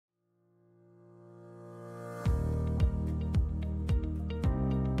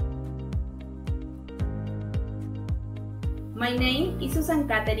My name is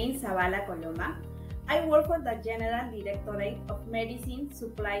Katherin Zavala Coloma. I work for the General Directorate of Medicine,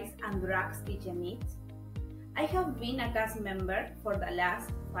 Supplies and Drugs (IGEMIT). I have been a CASSS member for the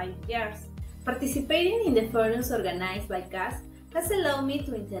last 5 years. Participating in the forums organized by CASSS has allowed me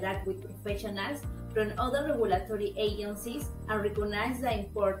to interact with professionals from other regulatory agencies and recognize the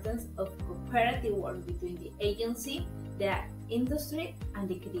importance of cooperative work between the agency, the industry, and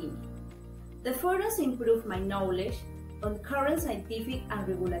the academia. The forums improve my knowledge on current scientific and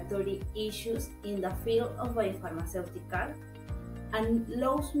regulatory issues in the field of biopharmaceutical and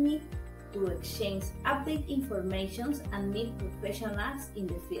allows me to exchange update information and meet professionals in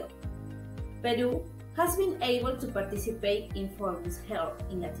the field. Peru has been able to participate in forums held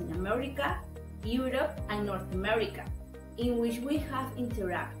in Latin America, Europe, and North America, in which we have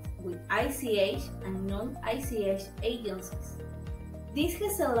interacted with ICH and non-ICH agencies. This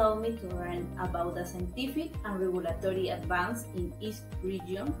has allowed me to learn about the scientific and regulatory advance in each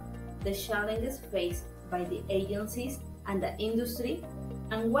region, the challenges faced by the agencies and the industry,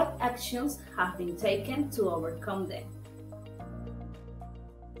 and what actions have been taken to overcome them.